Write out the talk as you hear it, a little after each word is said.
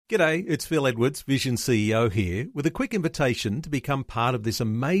G'day, it's Phil Edwards, Vision CEO here, with a quick invitation to become part of this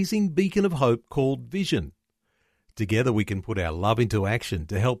amazing beacon of hope called Vision. Together we can put our love into action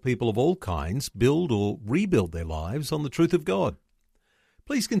to help people of all kinds build or rebuild their lives on the truth of God.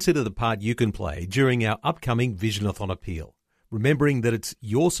 Please consider the part you can play during our upcoming Visionathon appeal, remembering that it's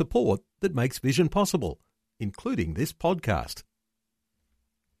your support that makes Vision possible, including this podcast.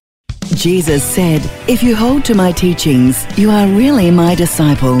 Jesus said, "If you hold to my teachings, you are really my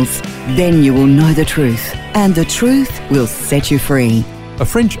disciples. Then you will know the truth, and the truth will set you free." A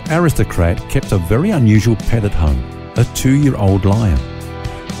French aristocrat kept a very unusual pet at home, a 2-year-old lion.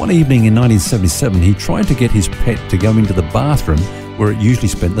 One evening in 1977, he tried to get his pet to go into the bathroom where it usually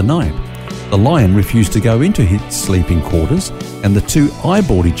spent the night. The lion refused to go into his sleeping quarters, and the two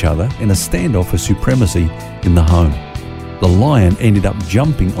eyeballed each other in a standoff for supremacy in the home. The lion ended up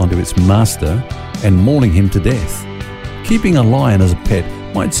jumping onto its master and mauling him to death. Keeping a lion as a pet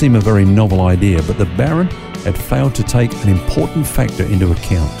might seem a very novel idea, but the Baron had failed to take an important factor into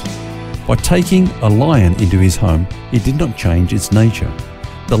account. By taking a lion into his home, he did not change its nature.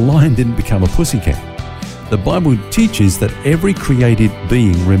 The lion didn't become a pussycat. The Bible teaches that every created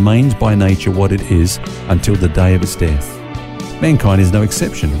being remains by nature what it is until the day of its death. Mankind is no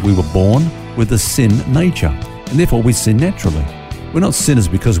exception. We were born with a sin nature, and therefore we sin naturally. We're not sinners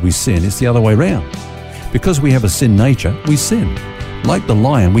because we sin, it's the other way around. Because we have a sin nature, we sin. Like the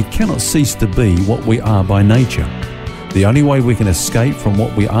lion, we cannot cease to be what we are by nature. The only way we can escape from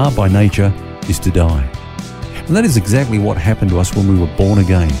what we are by nature is to die. And that is exactly what happened to us when we were born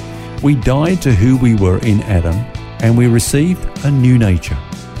again. We died to who we were in Adam, and we received a new nature,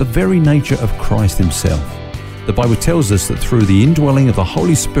 the very nature of Christ himself. The Bible tells us that through the indwelling of the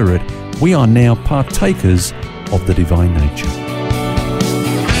Holy Spirit, we are now partakers of the divine nature.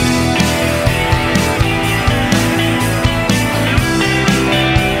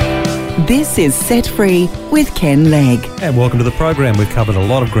 This is Set Free with Ken Legg. And welcome to the program. We've covered a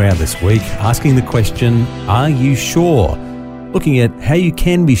lot of ground this week, asking the question, are you sure? Looking at how you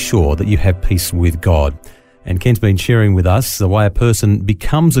can be sure that you have peace with God. And Ken's been sharing with us the way a person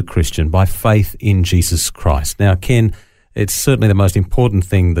becomes a Christian by faith in Jesus Christ. Now, Ken, it's certainly the most important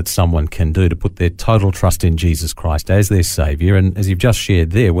thing that someone can do to put their total trust in Jesus Christ as their Saviour. And as you've just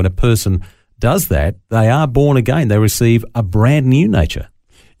shared there, when a person does that, they are born again. They receive a brand new nature.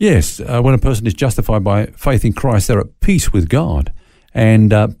 Yes, when a person is justified by faith in Christ, they're at peace with God.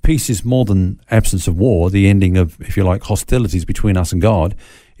 And peace is more than absence of war, the ending of, if you like, hostilities between us and God.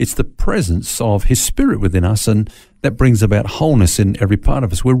 It's the presence of His Spirit within us, and that brings about wholeness in every part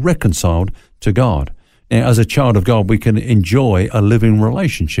of us. We're reconciled to God. Now, as a child of God, we can enjoy a living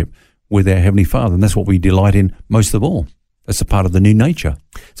relationship with our Heavenly Father, and that's what we delight in most of all. That's a part of the new nature.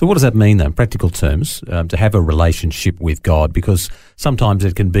 So what does that mean, though, in practical terms, to have a relationship with God? Because sometimes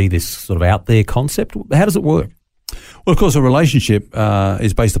it can be this sort of out there concept. How does it work? Well, of course, a relationship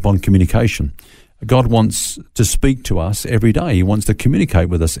is based upon communication. God wants to speak to us every day. He wants to communicate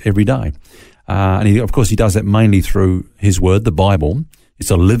with us every day. And He does that mainly through His Word, the Bible. It's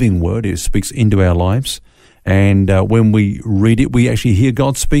a living Word. It speaks into our lives. And when we read it, we actually hear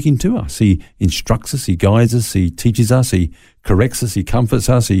God speaking to us. He instructs us, He guides us, He teaches us, He corrects us, He comforts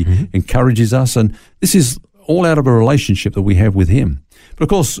us, He encourages us. And this is all out of a relationship that we have with Him. But of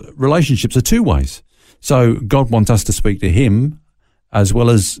course, relationships are two ways. So God wants us to speak to Him as well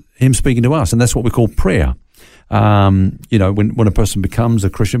as Him speaking to us. And that's what we call prayer. When a person becomes a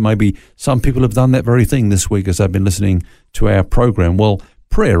Christian, maybe some people have done that very thing this week as they've been listening to our program. Well,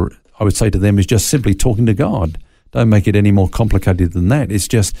 prayer, I would say to them, is just simply talking to God. Don't make it any more complicated than that. It's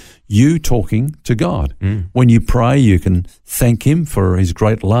just you talking to God. When you pray, you can thank Him for His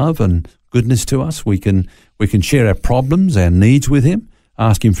great love and goodness to us. We can share our problems, our needs with Him,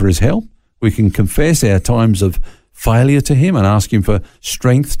 ask Him for His help. We can confess our times of failure to Him and ask Him for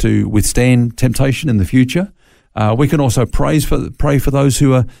strength to withstand temptation in the future. We can also pray for those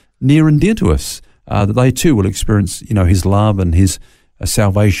who are near and dear to us, that they too will experience, His love and His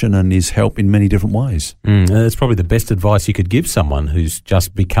salvation and His help in many different ways. That's probably the best advice you could give someone who's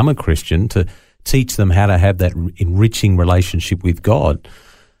just become a Christian, to teach them how to have that enriching relationship with God.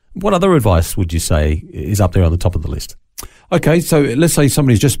 What other advice would you say is up there on the top of the list? Okay, so let's say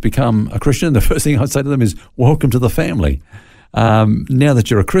somebody's just become a Christian. The first thing I'd say to them is, welcome to the family. Now that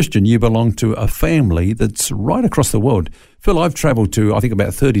you're a Christian, you belong to a family that's right across the world. Phil, I've travelled to, I think,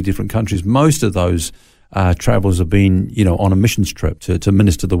 about 30 different countries. Most of those travels have been, on a missions trip to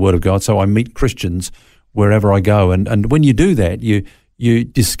minister the Word of God. So I meet Christians wherever I go. And when you do that, you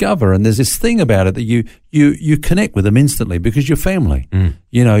discover, and there's this thing about it that you connect with them instantly because you're family.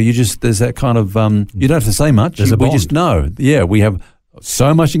 There's that kind of, you don't have to say much. There's a bond. We just know. Yeah, we have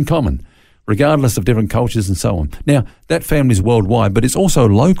So much in common, regardless of different cultures and so on. Now, that family is worldwide, but it's also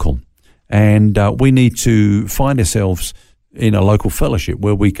local. And we need to find ourselves in a local fellowship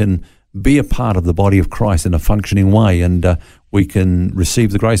where we can be a part of the body of Christ in a functioning way, and we can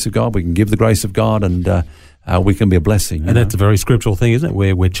receive the grace of God, we can give the grace of God, and we can be a blessing. And that's a very scriptural thing, isn't it?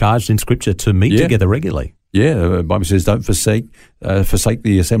 Where we're charged in Scripture to meet together regularly. Yeah, the Bible says don't forsake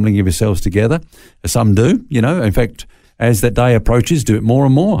the assembling of yourselves together. Some do, In fact, as that day approaches, do it more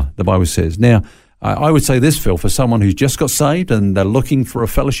and more, the Bible says. Now, I would say this, Phil, for someone who's just got saved and they're looking for a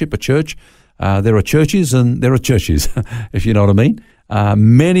fellowship, a church, there are churches and there are churches, if you know what I mean.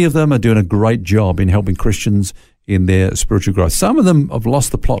 Many of them are doing a great job in helping Christians in their spiritual growth. Some of them have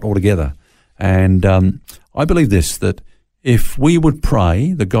lost the plot altogether. And I believe this, that if we would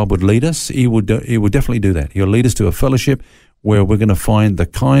pray that God would lead us, He would definitely do that. He'll lead us to a fellowship where we're going to find the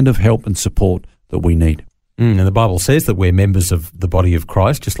kind of help and support that we need. And the Bible says that we're members of the body of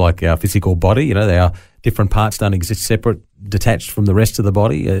Christ, just like our physical body. Our different parts don't exist separate, detached from the rest of the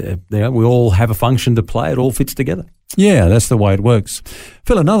body. We all have a function to play. It all fits together. Yeah, that's the way it works.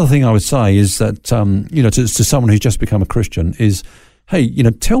 Phil, another thing I would say is that, to someone who's just become a Christian is, hey,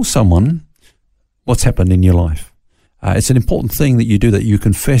 tell someone what's happened in your life. It's an important thing that you do, that you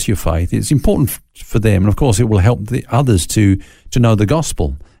confess your faith. It's important for them, and of course it will help the others to know the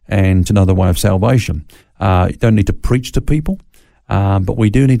gospel and to know the way of salvation. You don't need to preach to people, but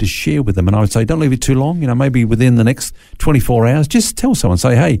we do need to share with them. And I would say don't leave it too long. Maybe within the next 24 hours, just tell someone,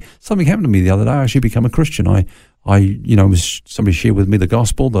 say, hey, something happened to me the other day. I actually become a Christian. Somebody shared with me the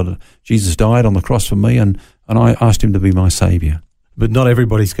gospel that Jesus died on the cross for me, and I asked Him to be my saviour. But not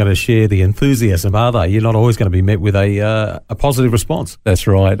everybody's going to share the enthusiasm, are they? You're not always going to be met with a positive response. That's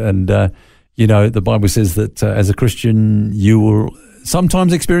right. And, the Bible says that as a Christian, you will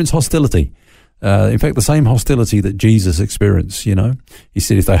sometimes experience hostility. In fact, the same hostility that Jesus experienced, He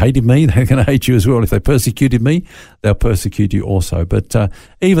said, if they hated me, they're going to hate you as well. If they persecuted me, they'll persecute you also. But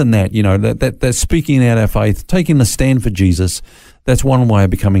even that, that's speaking out our faith, taking a stand for Jesus, that's one way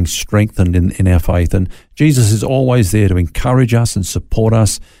of becoming strengthened in our faith. And Jesus is always there to encourage us and support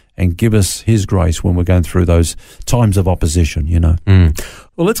us and give us His grace when we're going through those times of opposition,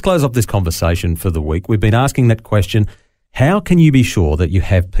 Well, let's close up this conversation for the week. We've been asking that question, how can you be sure that you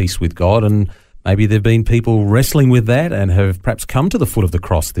have peace with God? And maybe there have been people wrestling with that and have perhaps come to the foot of the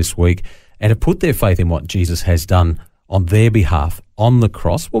cross this week and have put their faith in what Jesus has done on their behalf on the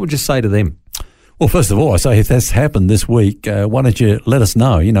cross. What would you say to them? Well, first of all, I say if that's happened this week, why don't you let us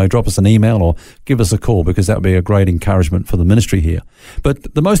know, drop us an email or give us a call, because that would be a great encouragement for the ministry here.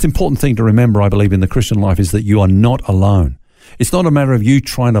 But the most important thing to remember, I believe, in the Christian life is that you are not alone. It's not a matter of you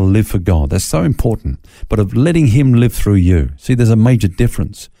trying to live for God. That's so important. But of letting Him live through you. See, there's a major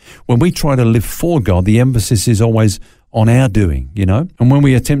difference. When we try to live for God, the emphasis is always on our doing, And when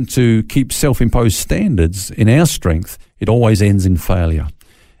we attempt to keep self-imposed standards in our strength, it always ends in failure.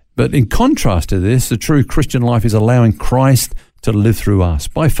 But in contrast to this, the true Christian life is allowing Christ to live through us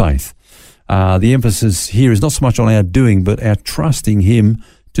by faith. The emphasis here is not so much on our doing, but our trusting Him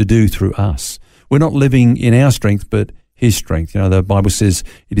to do through us. We're not living in our strength, but His strength. The Bible says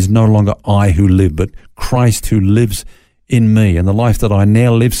it is no longer I who live, but Christ who lives in me. And the life that I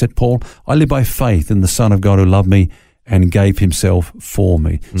now live, said Paul, I live by faith in the Son of God who loved me and gave Himself for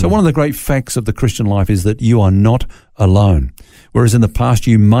me. So one of the great facts of the Christian life is that you are not alone. Whereas in the past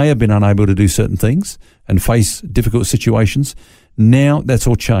you may have been unable to do certain things and face difficult situations, now that's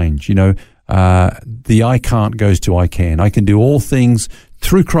all changed. The I can't goes to I can. I can do all things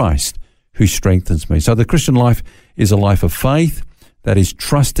through Christ who strengthens me. So the Christian life is a life of faith that is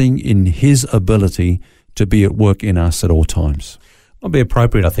trusting in His ability to be at work in us at all times. Might be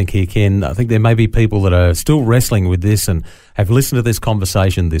appropriate, I think, here, Ken. I think there may be people that are still wrestling with this and have listened to this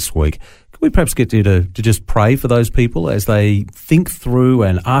conversation this week. Can we perhaps get you to just pray for those people as they think through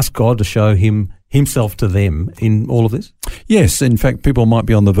and ask God to show Himself to them in all of this? Yes, in fact, people might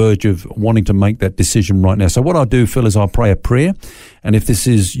be on the verge of wanting to make that decision right now. So what I'll do, Phil, is I'll pray a prayer. And if this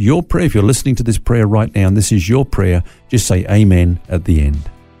is your prayer, if you're listening to this prayer right now and this is your prayer, just say amen at the end.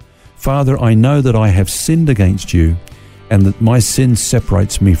 Father, I know that I have sinned against you and that my sin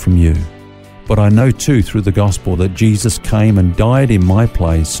separates me from you. But I know too through the gospel that Jesus came and died in my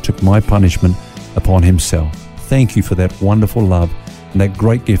place, took my punishment upon Himself. Thank you for that wonderful love and that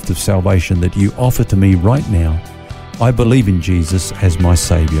great gift of salvation that you offer to me right now. I believe in Jesus as my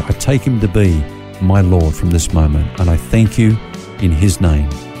Saviour. I take Him to be my Lord from this moment, and I thank you in His name.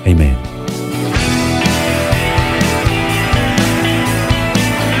 Amen.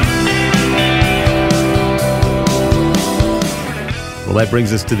 Well, that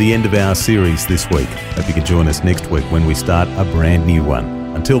brings us to the end of our series this week. Hope you can join us next week when we start a brand new one.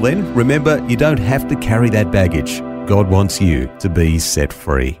 Until then, remember, you don't have to carry that baggage. God wants you to be set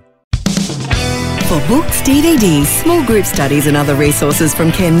free. For books, DVDs, small group studies and other resources from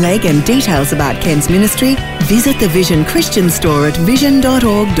Ken Legg and details about Ken's ministry, visit the Vision Christian Store at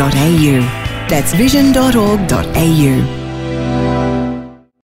vision.org.au. That's vision.org.au.